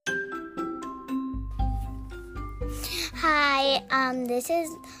Hi, this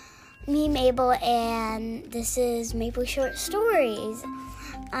is me, Mabel, and this is Mabel Short Stories.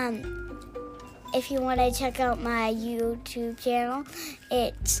 If you want to check out my YouTube channel,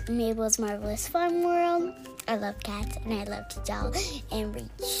 it's Mabel's Marvelous Fun World. I love cats, and I love to tell and read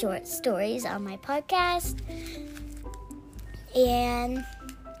short stories on my podcast. And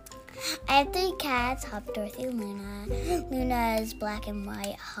I have 3 cats, Hop, Dorothy, Luna. Luna is black and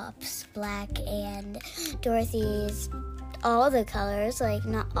white, Hop's black, and Dorothy's all the colors, like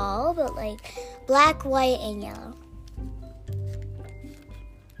not all, but like black, white, and yellow.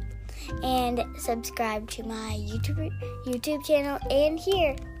 And subscribe to my YouTube channel and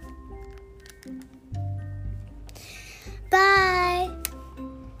here. Bye!